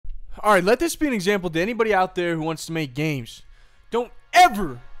Alright, let this be an example to anybody out there who wants to make games. Don't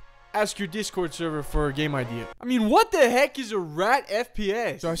ever ask your Discord server for a game idea. I mean, what the heck is a rat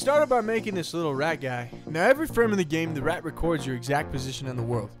FPS? So I started by making this little rat guy. Now every frame of the game, the rat records your exact position in the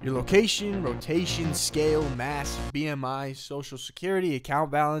world. Your location, rotation, scale, mass, BMI, social security,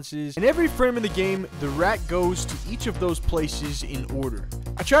 account balances. In every frame of the game, the rat goes to each of those places in order.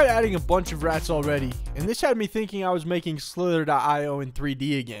 I tried adding a bunch of rats already, and this had me thinking I was making Slither.io in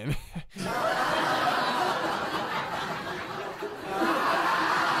 3D again.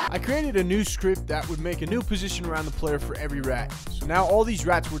 I created a new script that would make a new position around the player for every rat. So now all these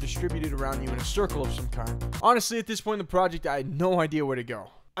rats were distributed around you in a circle of some kind. Honestly, at this point in the project, I had no idea where to go.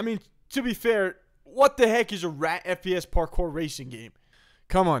 I mean, to be fair, what the heck is a rat FPS parkour racing game?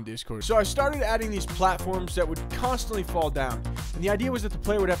 Come on, Discord. So I started adding these platforms that would constantly fall down. And the idea was that the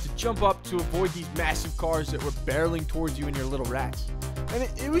player would have to jump up to avoid these massive cars that were barreling towards you and your little rats. And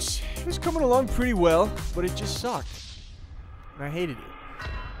it was coming along pretty well, but it just sucked. And I hated it.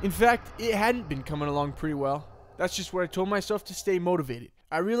 In fact, it hadn't been coming along pretty well. That's just what I told myself to stay motivated.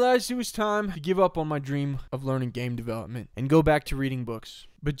 I realized it was time to give up on my dream of learning game development and go back to reading books.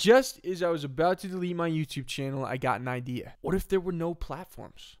 But just as I was about to delete my YouTube channel, I got an idea. What if there were no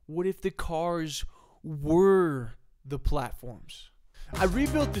platforms? What if the cars were the platforms? I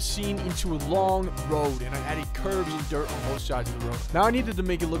rebuilt the scene into a long road and I added curbs and dirt on both sides of the road. Now I needed to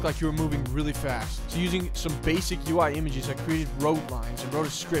make it look like you were moving really fast. So using some basic UI images, I created road lines and wrote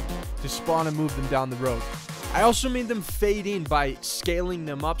a script to spawn and move them down the road. I also made them fade in by scaling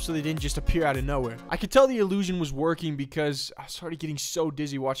them up so they didn't just appear out of nowhere. I could tell the illusion was working because I started getting so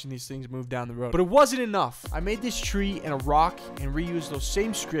dizzy watching these things move down the road. But it wasn't enough. I made this tree and a rock and reused those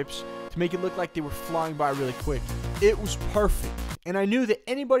same scripts to make it look like they were flying by really quick. It was perfect. And I knew that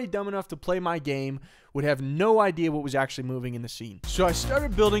anybody dumb enough to play my game would have no idea what was actually moving in the scene. So I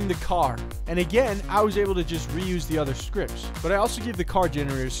started building the car. And again, I was able to just reuse the other scripts. But I also gave the car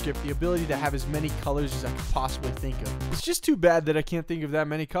generator script the ability to have as many colors as I could possibly think of. It's just too bad that I can't think of that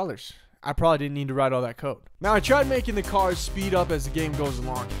many colors. I probably didn't need to write all that code. Now I tried making the cars speed up as the game goes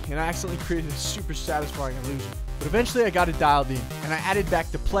along, and I accidentally created a super satisfying illusion. But eventually I got it dialed in, and I added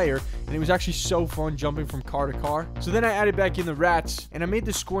back the player, and it was actually so fun jumping from car to car. So then I added back in the rats, and I made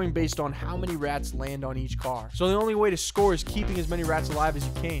the scoring based on how many rats land on each car. So the only way to score is keeping as many rats alive as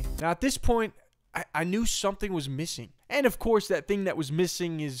you can. Now at this point, I knew something was missing. And of course that thing that was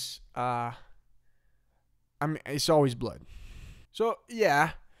missing is, it's always blood. So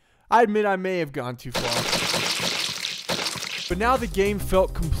yeah, I admit I may have gone too far. But now the game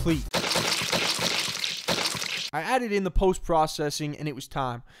felt complete. I added in the post-processing and it was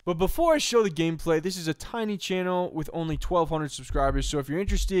time. But before I show the gameplay, this is a tiny channel with only 1,200 subscribers. So if you're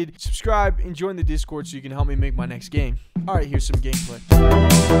interested, subscribe and join the Discord so you can help me make my next game. Alright, here's some gameplay.